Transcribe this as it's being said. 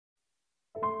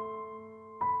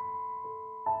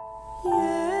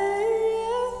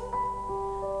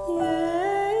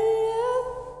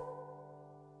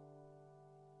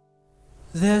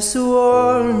There's a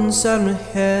war inside my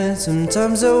head.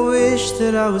 Sometimes I wish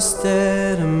that I was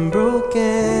dead and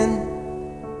broken.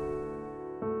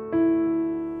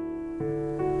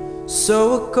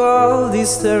 So I called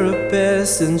this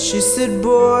therapist and she said,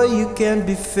 boy, you can't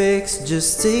be fixed,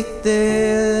 just take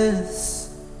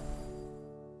this.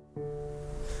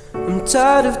 I'm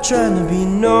tired of trying to be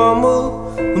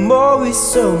normal, I'm always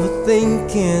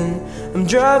overthinking. I'm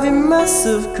driving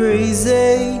myself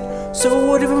crazy. So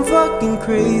what if I'm fucking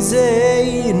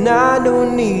crazy? And I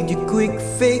don't need your quick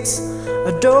fix,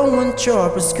 I don't want your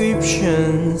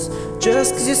prescriptions,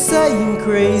 just cause you're saying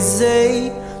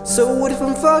crazy. So what if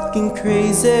I'm fucking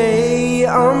crazy?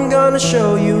 I'm gonna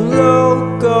show you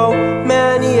loco,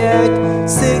 maniac,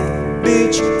 sick,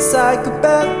 bitch,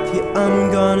 psychopath. Yeah,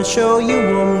 I'm gonna show you,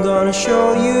 I'm gonna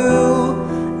show you.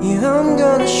 Yeah, I'm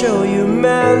gonna show you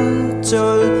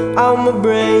mental, out my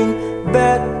brain,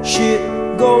 bad shit,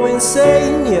 go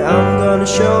insane. Yeah, I'm gonna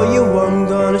show you, I'm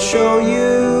gonna show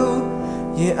you.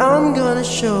 Yeah, I'm gonna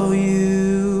show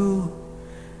you.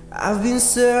 I've been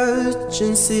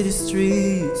searching city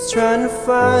streets, trying to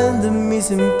find the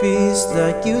missing piece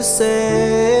like you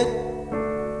said.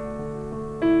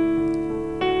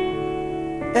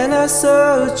 And I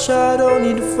search, I don't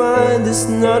need to find, there's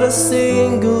not a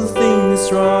single thing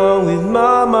that's wrong with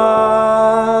my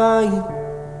mind.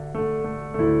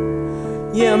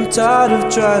 Yeah, I'm tired of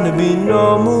trying to be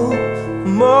normal,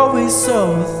 I'm always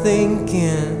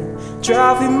overthinking,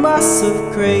 driving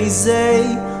myself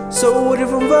crazy. So what if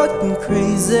I'm fucking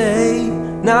crazy?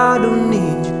 Now I don't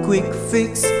need your quick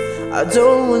fix, I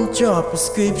don't want your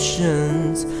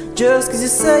prescriptions, just cause you're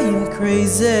saying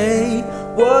crazy.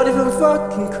 What if I'm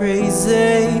fucking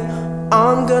crazy?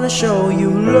 I'm gonna show you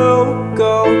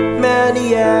loco,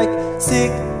 maniac,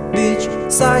 sick, bitch,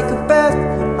 psychopath.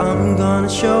 I'm gonna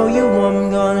show you, I'm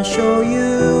gonna show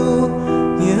you.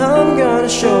 Yeah, I'm gonna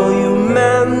show you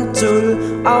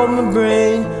mental, out my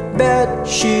brain, bad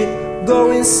shit,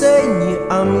 go insane. Yeah,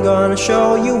 I'm gonna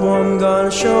show you, I'm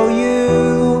gonna show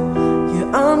you.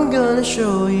 Yeah, I'm gonna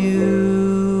show you.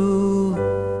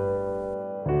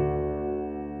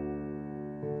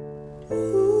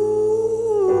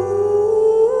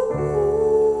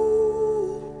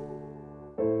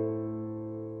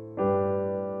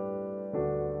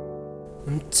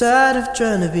 I'm tired of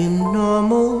trying to be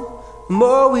normal, I'm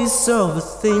always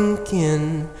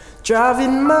overthinking,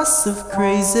 driving myself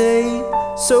crazy.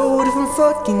 So what if I'm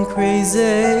fucking crazy?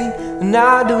 And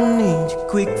I don't need your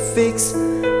quick fix,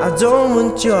 I don't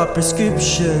want your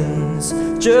prescriptions,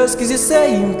 just cause you're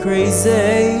saying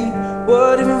crazy.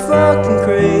 What if I'm fucking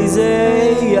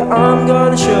crazy? Yeah, I'm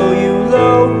gonna show you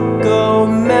loco,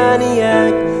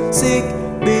 maniac, sick,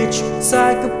 bitch,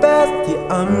 psychopath. Yeah,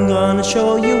 I'm gonna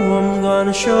show you, I'm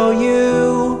gonna show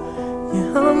you.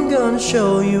 Yeah, I'm gonna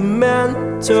show you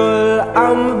mental,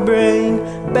 out my brain,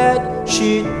 bad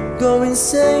shit, go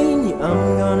insane. Yeah,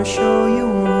 I'm gonna show you,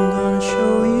 I'm gonna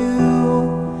show you.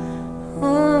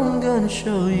 I'm gonna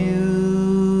show you.